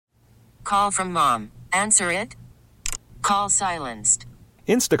call from mom. Answer it. Call silenced.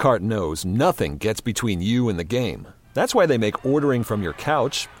 Instacart knows nothing gets between you and the game. That's why they make ordering from your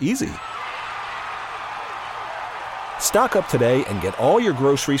couch easy. Stock up today and get all your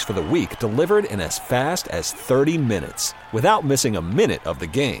groceries for the week delivered in as fast as 30 minutes without missing a minute of the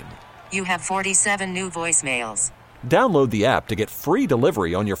game. You have 47 new voicemails. Download the app to get free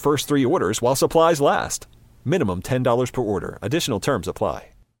delivery on your first 3 orders while supplies last. Minimum $10 per order. Additional terms apply.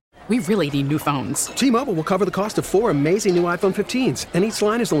 We really need new phones. T-Mobile will cover the cost of 4 amazing new iPhone 15s, and each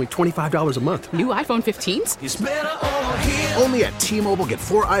line is only $25 a month. New iPhone 15s? It's better over here. Only at T-Mobile, get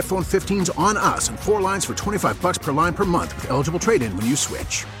 4 iPhone 15s on us and 4 lines for $25 per line per month with eligible trade-in when you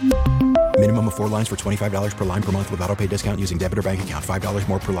switch. Minimum of 4 lines for $25 per line per month with autopay discount using debit or bank account. $5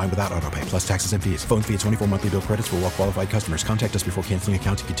 more per line without autopay, plus taxes and fees. Phone fee at 24 monthly bill credits for well-qualified customers. Contact us before canceling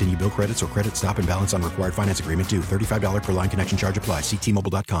account to continue bill credits or credit stop and balance on required finance agreement due. $35 per line connection charge applies. See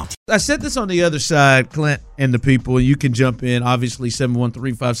T-Mobile.com. I said this on the other side, Clint and the people. You can jump in, obviously,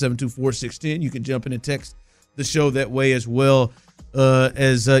 713-572-4610. You can jump in and text the show that way as well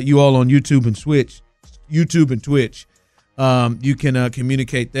as you all on YouTube and Twitch. You can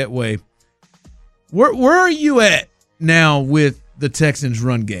communicate that way. Where are you at now with the Texans'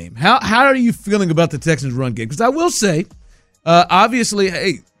 run game? How are you feeling about the Texans' run game? Because I will say, obviously,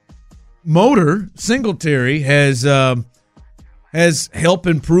 hey, Motor Singletary has helped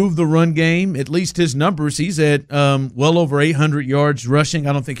improve the run game. At least his numbers, he's at well over 800 yards rushing.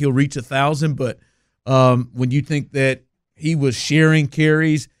 I don't think he'll reach 1,000, but when you think that he was sharing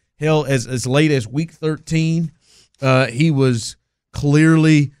carries, hell, as late as week 13, he was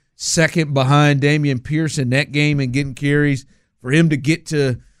clearly second behind Damian Pierce in that game and getting carries. For him to get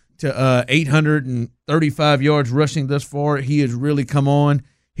to 835 yards rushing thus far, he has really come on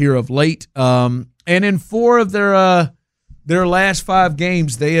here of late. And in 4 of their last 5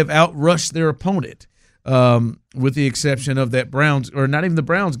 games, they have outrushed their opponent, with the exception of that Browns, or not even the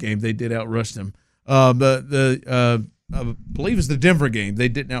Browns game, they did outrush them. But I believe it's the Denver game, they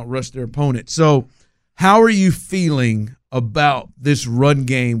didn't outrush their opponent. So how are you feeling about this run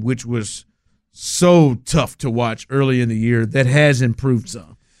game, which was so tough to watch early in the year, that has improved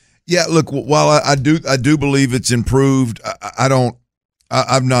some? Yeah, look, while I do believe it's improved,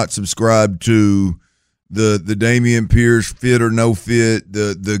 I've not subscribed to the Damian Pierce fit or no fit.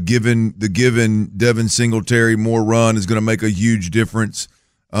 The given Devin Singletary more run is going to make a huge difference.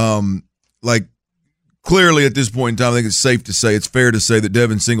 Like, clearly at this point in time, I think it's fair to say that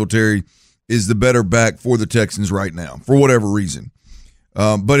Devin Singletary is the better back for the Texans right now, for whatever reason.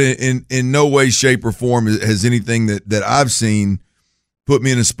 But in no way, shape, or form has anything that I've seen put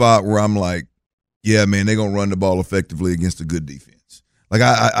me in a spot where I'm like, yeah, man, they're gonna run the ball effectively against a good defense. Like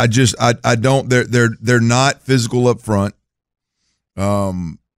I don't. They're not physical up front.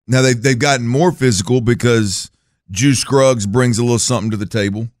 Now they've gotten more physical because Juice Scruggs brings a little something to the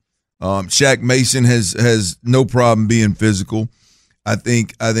table. Shaq Mason has no problem being physical. I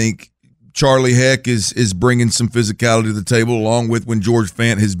think Charlie Heck is bringing some physicality to the table, along with when George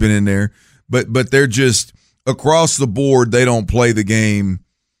Fant has been in there. But they're just across the board. They don't play the game.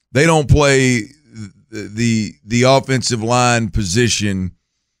 They don't play the offensive line position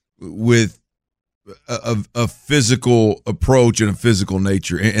with a physical approach and a physical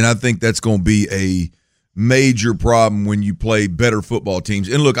nature. And I think that's going to be a major problem when you play better football teams.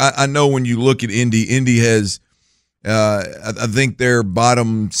 And look, I know when you look at Indy has I think they're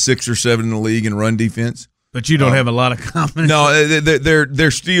bottom 6 or 7 in the league in run defense. But you don't have a lot of confidence. No,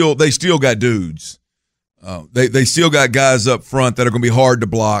 they still got dudes. They still got guys up front that are going to be hard to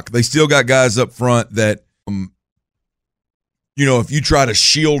block. They still got guys up front that, if you try to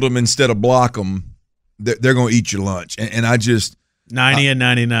shield them instead of block them, they're going to eat your lunch. And I just 90 and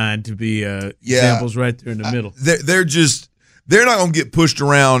 99 to be examples right there in the middle. They're not going to get pushed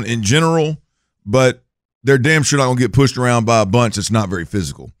around in general, but they're damn sure not going to get pushed around by a bunch that's not very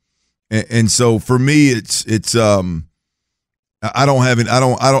physical. And so for me, it's I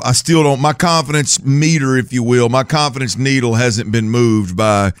still don't, my confidence meter, if you will, my confidence needle hasn't been moved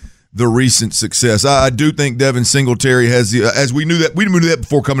by the recent success. I do think Devin Singletary has we knew that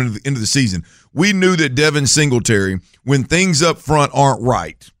before coming into the season. We knew that Devin Singletary, when things up front aren't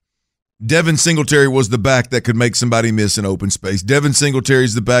right, Devin Singletary was the back that could make somebody miss an open space. Devin Singletary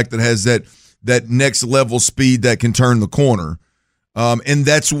is the back that has that next level speed that can turn the corner. And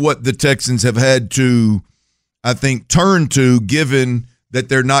that's what the Texans have had to, I think, turn to, given that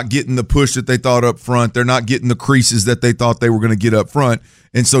they're not getting the push that they thought up front. They're not getting the creases that they thought they were going to get up front.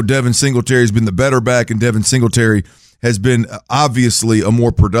 And so Devin Singletary has been the better back, and Devin Singletary has been obviously a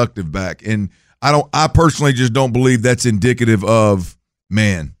more productive back. And I personally just don't believe that's indicative of,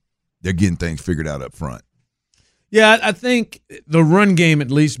 man, they're getting things figured out up front. Yeah, I think the run game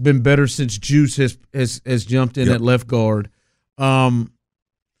at least been better since Juice has jumped in at left guard. I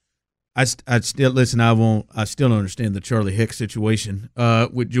still don't understand the Charlie Heck situation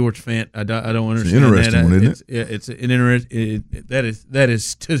with George Fant. I don't understand. It's an interesting one, isn't it? It's an interesting. That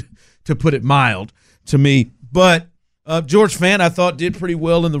is to put it mild to me. But George Fant, I thought, did pretty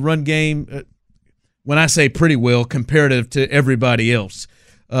well in the run game. When I say pretty well, comparative to everybody else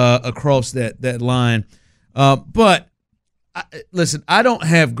across that line. But listen, I don't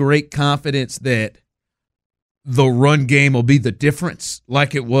have great confidence that the run game will be the difference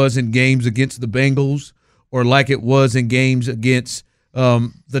like it was in games against the Bengals or like it was in games against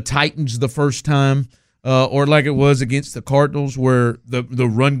the Titans the first time or like it was against the Cardinals where the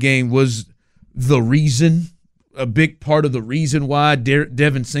run game was the reason, a big part of the reason why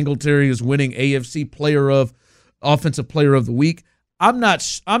Devin Singletary is winning AFC Offensive Player of the Week. I'm not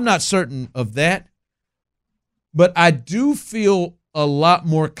certain of that. But I do feel a lot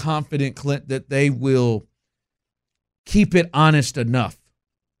more confident, Clint, that they will keep it honest enough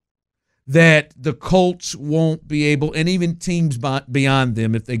that the Colts won't be able, and even teams beyond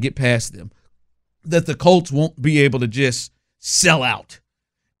them, if they get past them, that the Colts won't be able to just sell out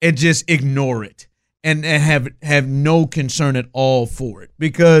and just ignore it and have no concern at all for it.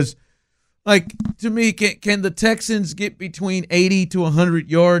 Because, like, to me, can the Texans get between 80 to 100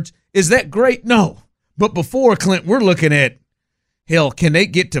 yards? Is that great? No. But before, Clint, we're looking at, hell, can they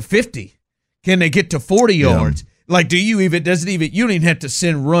get to 50? Can they get to 40 yards? Like, you don't even have to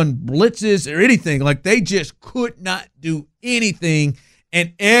send run blitzes or anything. Like, they just could not do anything,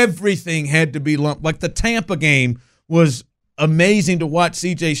 and everything had to be lumped. Like, the Tampa game was amazing to watch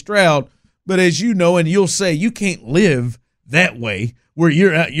C.J. Stroud, but as you know, and you'll say, you can't live that way where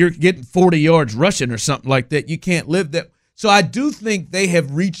you're getting 40 yards rushing or something like that. You can't live that. So I do think they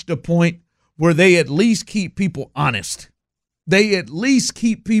have reached a point where they at least keep people honest. They at least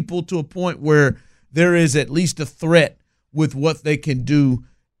keep people to a point where there is at least a threat with what they can do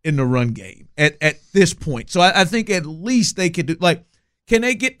in the run game at this point. So I think at least they could do, like, can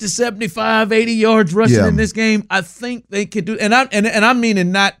they get to 75, 80 yards rushing in this game? I think they could do, and I'm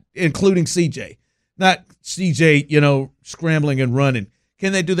meaning not including CJ, not CJ, scrambling and running.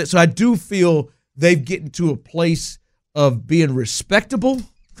 Can they do that? So I do feel they've gotten to a place of being respectable.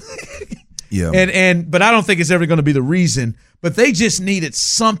 Yeah. But I don't think it's ever going to be the reason. But they just needed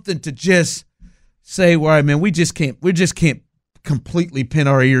something to just say, well, all right, man, we just can't completely pin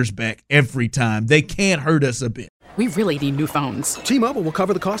our ears back every time. They can't hurt us a bit. We really need new phones. T-Mobile will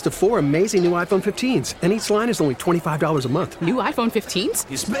cover the cost of 4 amazing new iPhone 15s, and each line is only $25 a month. New iPhone 15s?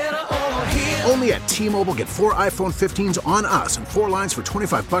 It's better over here. Only at T-Mobile, get 4 iPhone 15s on us and 4 lines for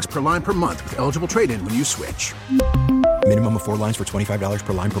 $25 per line per month with eligible trade-in when you switch. Minimum of 4 lines for $25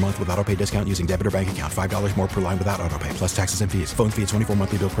 per line per month with autopay discount using debit or bank account. $5 more per line without autopay, plus taxes and fees. Phone fee at 24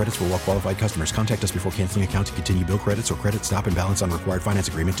 monthly bill credits for well-qualified customers. Contact us before canceling account to continue bill credits or credit stop and balance on required finance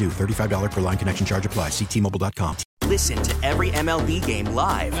agreement due. $35 per line connection charge applies. See T-Mobile.com. Listen to every MLB game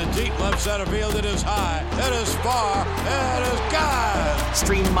live. In the deep left center field, it is high, it is far, it is gone.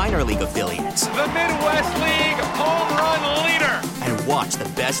 Stream minor league affiliates. The Midwest League home run leader. And watch the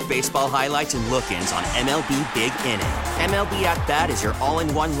best baseball highlights and look-ins on MLB Big Inning. MLB At Bat is your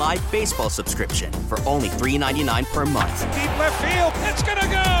all-in-one live baseball subscription for only $3.99 per month. Deep left field, it's gonna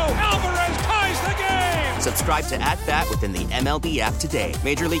go. Alvarez ties the game. Subscribe to At Bat within the MLB app today.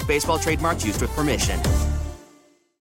 Major League Baseball trademarks used with permission.